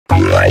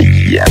Alright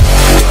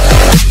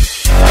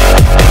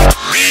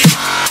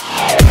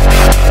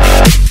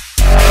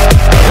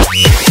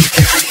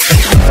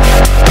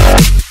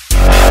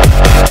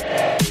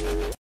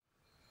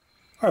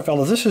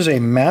fellas, this is a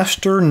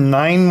Master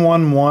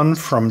 911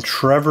 from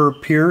Trevor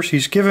Pierce.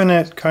 He's given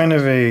it kind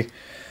of a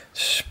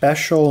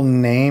special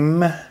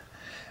name.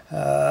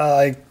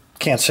 I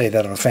can't say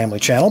that on a family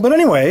channel, but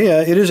anyway,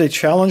 it is a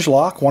challenge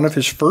lock, one of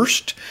his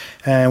first,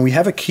 and we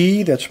have a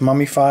key that's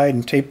mummified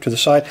and taped to the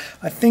side.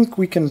 I think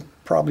we can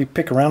probably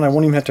pick around. I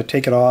won't even have to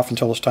take it off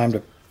until it's time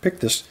to pick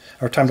this,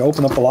 or time to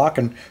open up the lock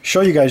and show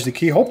you guys the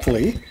key,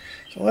 hopefully.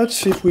 So let's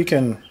see if we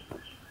can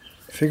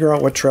figure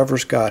out what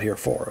Trevor's got here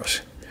for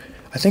us.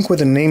 I think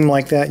with a name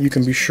like that, you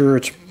can be sure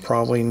it's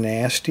probably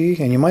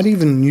nasty, and you might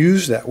even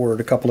use that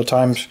word a couple of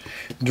times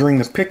during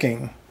the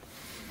picking.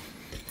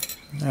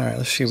 Alright,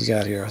 let's see what we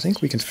got here. I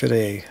think we can fit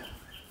a...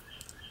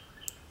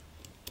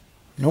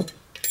 Nope.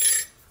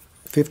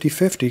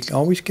 50-50.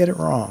 Always get it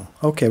wrong.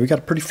 Okay, we got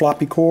a pretty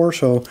floppy core,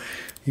 so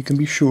you can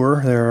be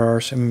sure there are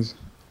some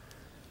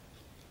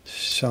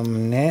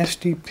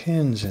nasty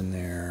pins in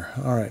there.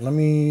 Alright, let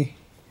me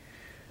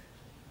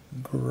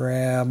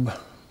grab...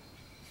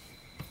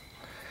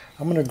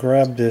 I'm going to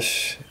grab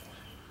this.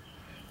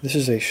 This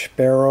is a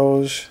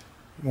Sparrows,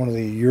 one of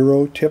the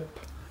Euro tip,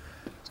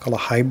 called a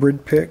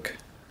hybrid pick.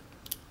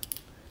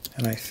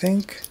 And I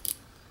think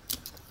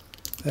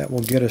that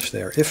will get us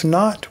there. If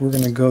not, we're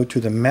going to go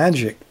to the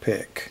magic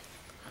pick.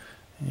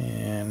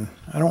 And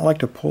I don't like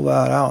to pull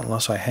that out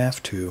unless I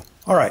have to.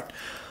 Alright,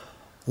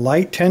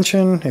 light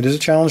tension. It is a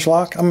challenge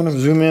lock. I'm going to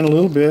zoom in a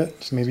little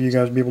bit so maybe you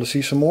guys will be able to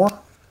see some more.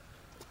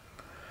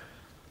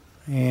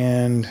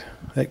 And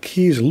that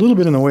key is a little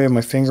bit in the way of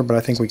my finger, but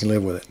I think we can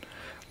live with it.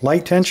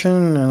 Light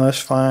tension, and let's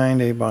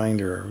find a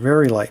binder.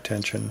 Very light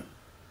tension.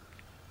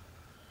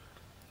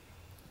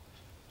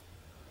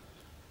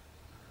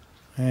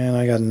 And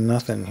I got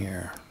nothing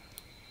here.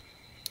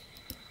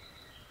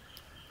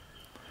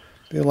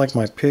 Feel like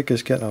my pick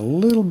is getting a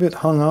little bit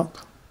hung up.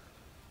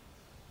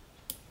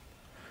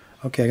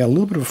 Okay, I got a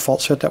little bit of a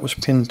fault set. That was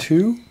pin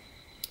 2.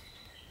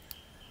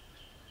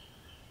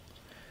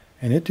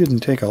 And it didn't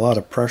take a lot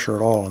of pressure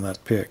at all on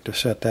that pick to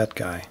set that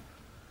guy.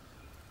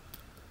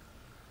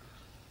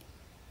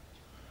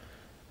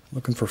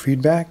 Looking for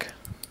feedback.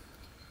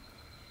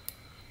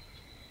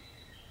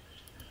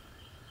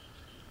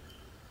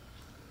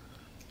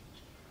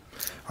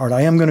 Alright,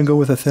 I am going to go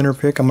with a thinner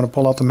pick. I'm going to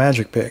pull out the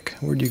magic pick.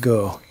 Where'd you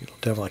go? You little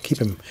devil. I keep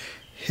him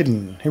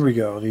hidden. Here we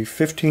go. The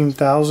 15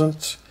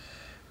 thousandths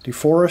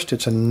DeForest.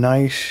 It's a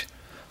nice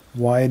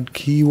wide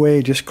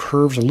keyway. Just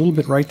curves a little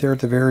bit right there at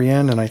the very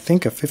end. And I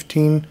think a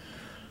 15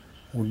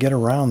 will get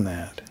around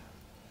that.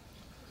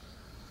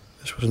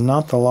 This was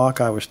not the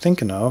lock I was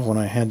thinking of when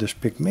I had this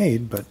pick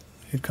made, but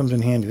it comes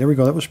in handy. There we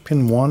go. That was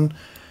pin 1.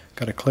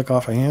 Got to click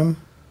off of him.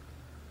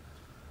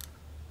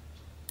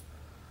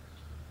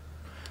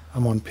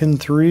 I'm on pin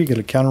 3. Get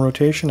a counter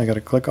rotation. I got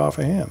to click off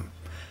of him.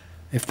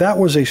 If that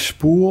was a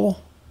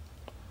spool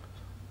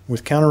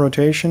with counter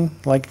rotation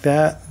like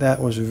that,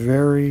 that was a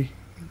very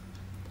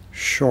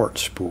short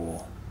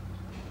spool.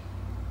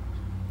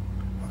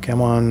 Okay,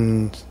 I'm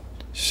on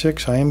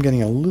 6. I am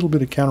getting a little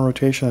bit of counter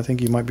rotation. I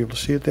think you might be able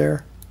to see it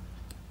there.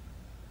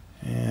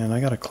 And I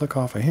got to click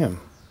off of him.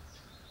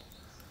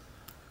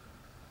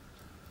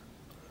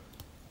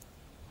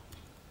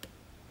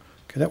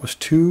 Okay, that was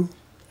 2,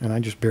 and I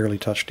just barely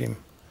touched him.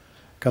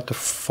 Got the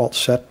fault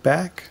set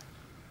back.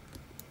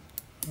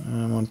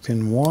 I'm on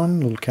pin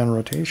 1, little counter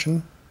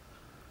rotation.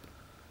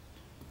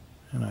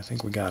 And I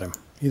think we got him.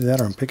 Either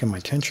that or I'm picking my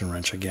tension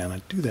wrench again.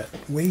 I do that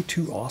way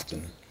too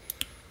often.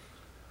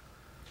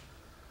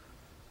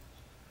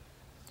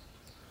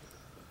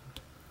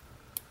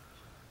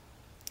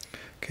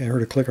 Okay, I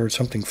heard a click, I heard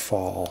something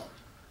fall.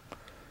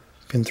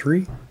 Pin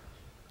 3. Okay,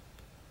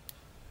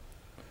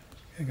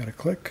 I got a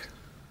click.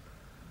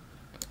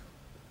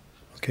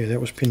 Okay,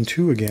 that was pin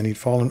 2 again. He'd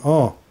fallen.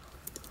 Oh,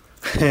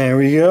 there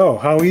we go.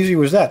 How easy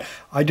was that?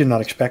 I did not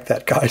expect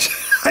that, guys.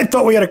 I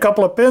thought we had a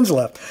couple of pins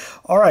left.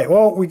 All right,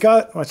 well,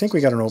 I think we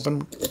got an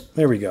open.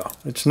 There we go.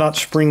 It's not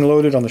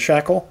spring-loaded on the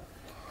shackle.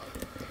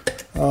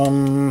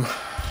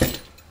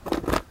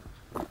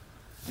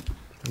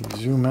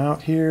 Zoom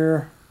out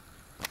here.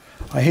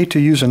 I hate to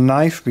use a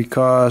knife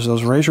because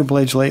those razor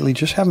blades lately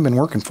just haven't been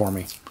working for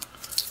me.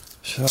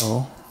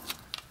 So...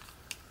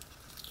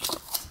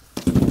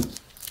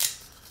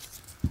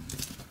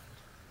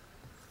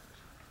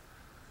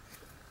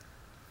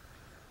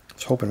 I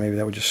was hoping maybe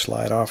that would just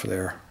slide off of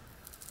there.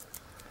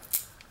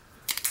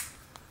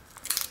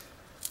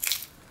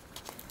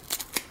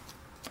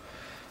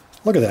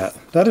 Look at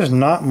that. That is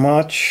not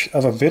much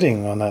of a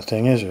bitting on that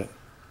thing, is it?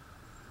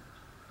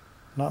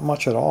 Not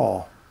much at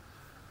all.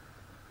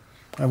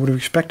 I would have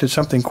expected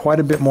something quite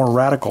a bit more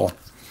radical.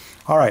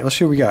 All right, let's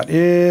see what we got.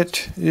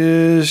 It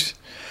is,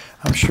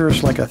 I'm sure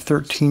it's like a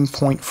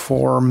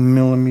 13.4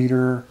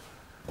 millimeter.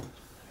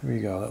 Here we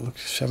go. That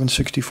looks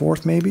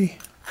 7/64 maybe.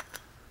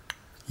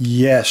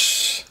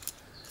 Yes.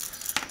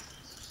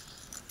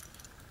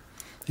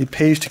 It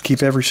pays to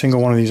keep every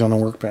single one of these on the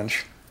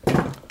workbench.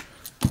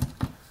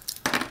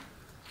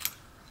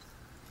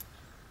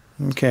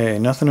 Okay,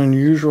 nothing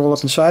unusual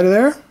up inside of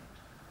there.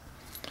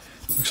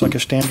 Looks like a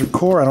standard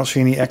core. I don't see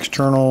any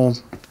external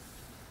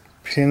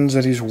pins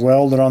that he's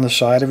welded on the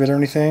side of it or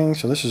anything,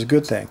 so this is a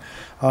good thing.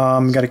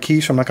 Got a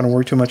key, so I'm not going to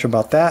worry too much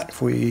about that.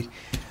 The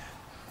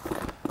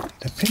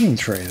pinning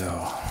tray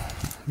though,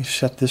 let me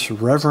set this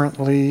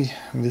reverently.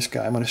 This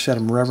guy, I'm going to set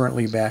him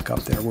reverently back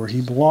up there where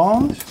he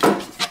belongs.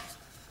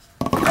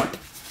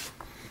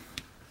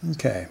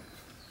 Okay.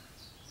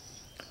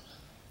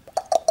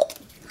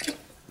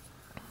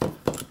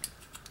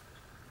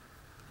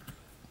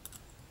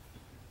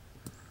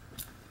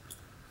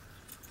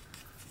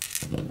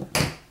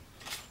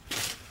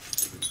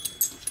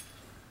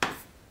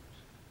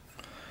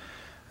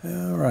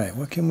 Alright,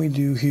 what can we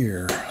do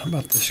here? How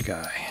about this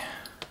guy?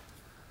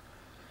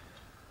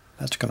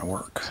 That's going to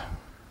work.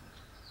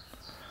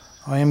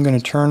 I am going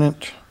to turn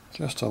it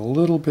just a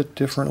little bit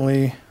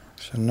differently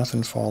so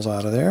nothing falls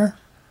out of there.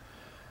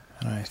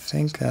 And I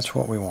think that's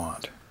what we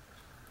want.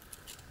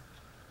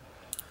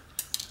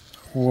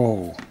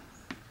 Whoa.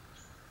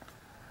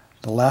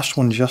 The last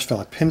one just fell.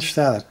 I pinched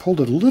that. I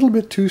pulled it a little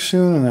bit too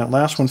soon and that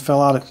last one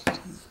fell out.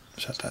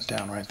 Set that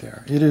down right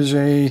there. It is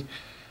a...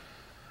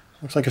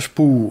 looks like a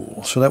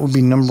spool, so that would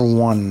be number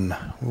 1.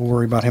 We'll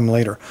worry about him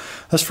later.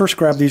 Let's first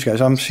grab these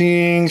guys. I'm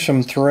seeing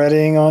some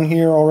threading on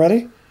here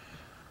already.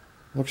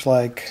 Looks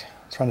like,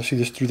 I'm trying to see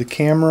this through the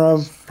camera,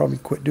 probably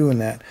quit doing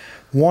that.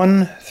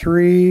 1,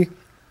 3,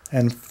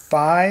 and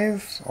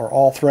 5 are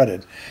all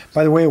threaded.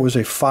 By the way, it was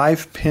a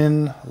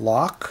 5-pin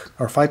lock,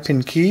 or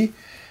 5-pin key,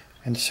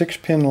 and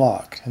 6-pin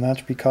lock. And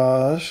that's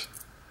because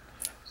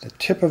the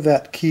tip of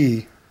that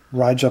key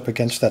rides up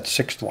against that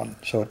 6th one,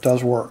 so it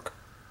does work.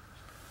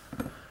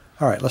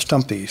 Alright, let's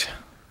dump these.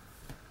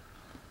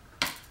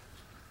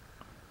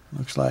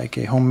 Looks like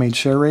a homemade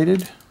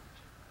serrated.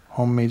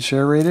 Homemade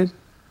serrated.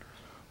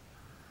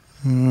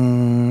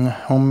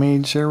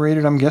 Homemade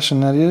serrated, I'm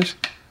guessing that is.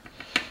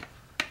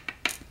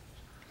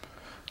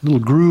 Little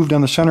groove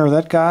down the center of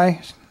that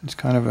guy. It's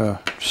kind of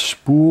a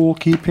spool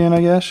key pin,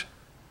 I guess.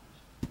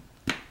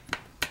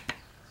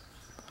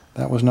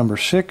 That was number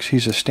 6.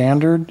 He's a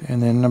standard.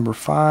 And then number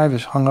 5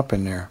 is hung up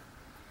in there.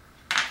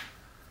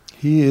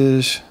 He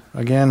is...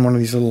 again, one of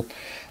these little,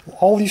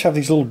 all of these have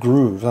these little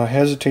grooves. I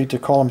hesitate to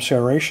call them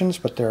serrations,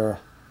 but they're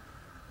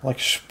like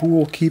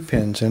spool key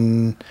pins,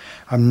 and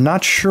I'm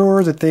not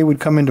sure that they would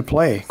come into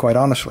play, quite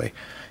honestly,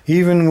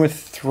 even with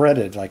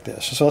threaded like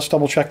this. So let's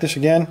double check this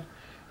again.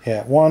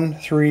 Yeah, 1,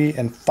 3,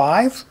 and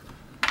 5.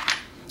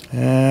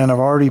 And I've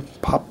already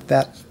popped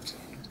that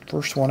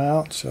first one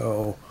out,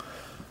 so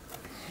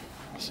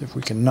let's see if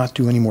we can not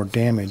do any more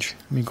damage.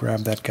 Let me grab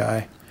that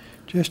guy,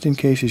 just in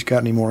case he's got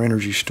any more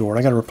energy stored.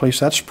 I got to replace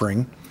that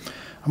spring.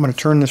 I'm going to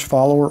turn this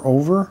follower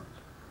over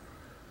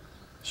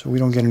so we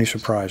don't get any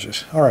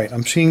surprises. Alright,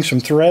 I'm seeing some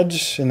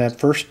threads in that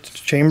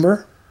first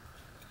chamber.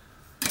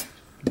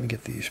 Let me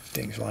get these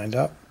things lined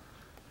up.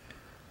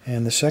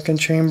 And the second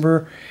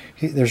chamber,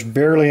 there's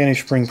barely any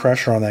spring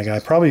pressure on that guy.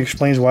 Probably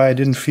explains why I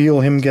didn't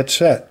feel him get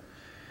set.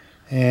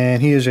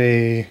 And he is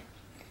a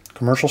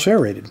commercial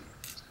serrated.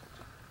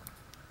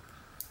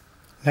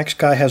 Next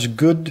guy has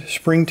good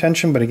spring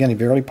tension, but again, he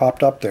barely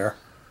popped up there.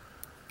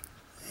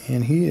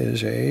 And he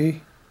is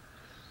a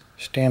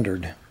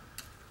standard.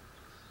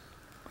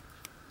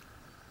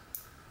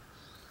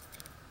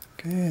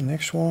 Okay,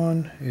 next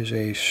one is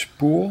a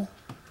spool.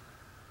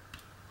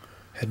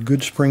 Had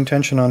good spring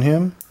tension on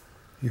him.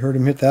 You heard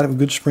him hit that with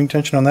good spring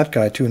tension on that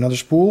guy too. Another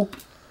spool.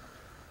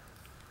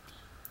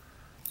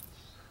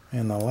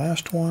 And the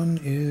last one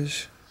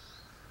is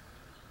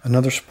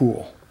another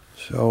spool.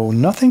 So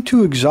nothing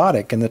too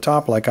exotic in the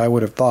top like I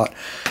would have thought.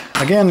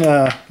 Again,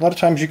 a lot of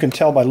times you can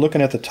tell by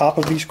looking at the top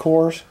of these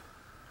cores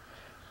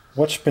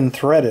what's been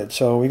threaded.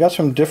 So we got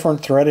some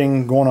different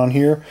threading going on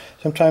here.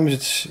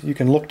 Sometimes you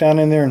can look down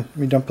in there and let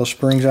me dump those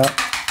springs out.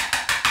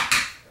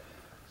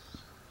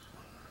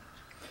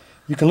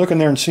 You can look in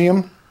there and see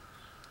them,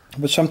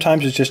 but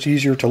sometimes it's just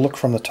easier to look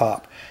from the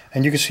top.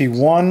 And you can see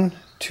 1,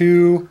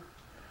 2,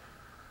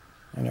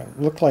 and it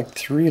looked like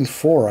 3 and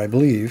 4, I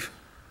believe.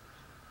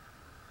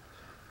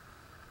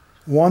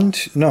 1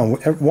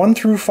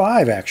 through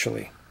 5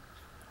 actually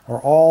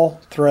are all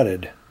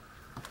threaded.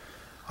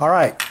 All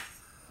right.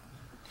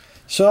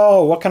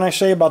 So what can I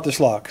say about this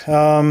lock?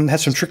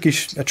 Has a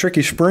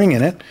tricky spring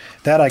in it,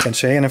 that I can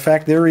say. And in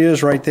fact, there he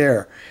is right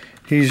there.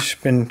 He's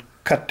been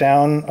cut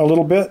down a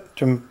little bit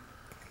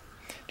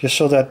just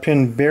so that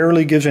pin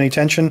barely gives any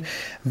tension.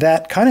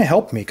 That kind of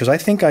helped me because I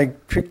think I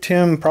picked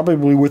him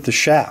probably with the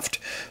shaft.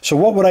 So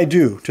what would I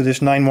do to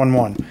this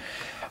 911?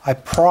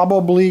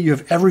 You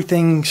have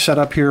everything set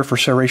up here for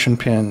serration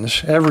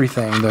pins.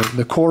 Everything.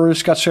 The core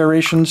has got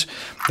serrations.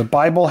 The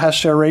Bible has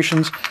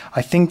serrations.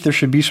 I think there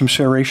should be some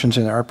serrations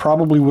in there. I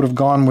probably would have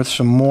gone with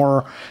some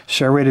more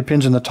serrated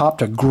pins in the top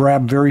to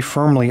grab very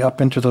firmly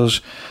up into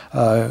those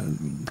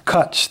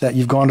cuts that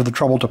you've gone to the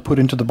trouble to put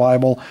into the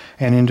Bible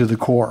and into the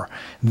core.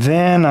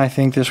 Then I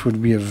think this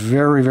would be a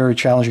very, very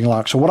challenging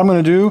lock. So what I'm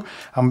going to do,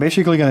 I'm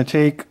basically going to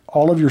take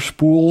all of your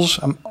spools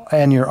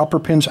and your upper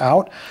pins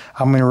out.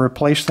 I'm going to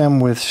replace them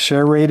with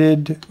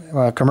serrated,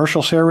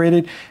 commercial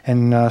serrated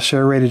and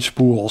serrated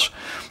spools.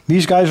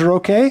 These guys are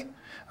okay.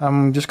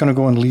 I'm just going to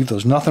go and leave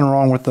those. Nothing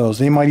wrong with those.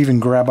 They might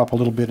even grab up a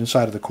little bit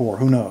inside of the core.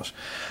 Who knows?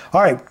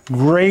 All right,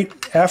 great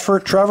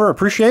effort, Trevor.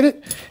 Appreciate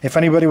it. If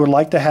anybody would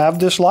like to have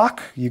this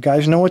lock, you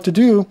guys know what to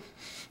do.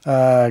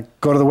 Go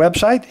to the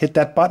website, hit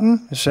that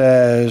button. It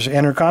says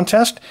enter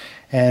contest,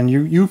 and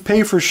you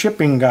pay for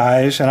shipping,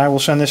 guys, and I will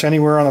send this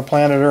anywhere on the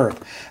planet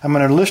Earth. I'm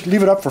going to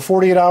leave it up for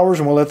 48 hours,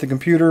 and we'll let the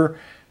computer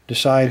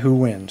decide who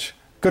wins.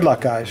 Good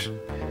luck, guys.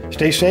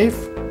 Stay safe.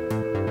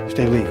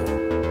 Stay legal.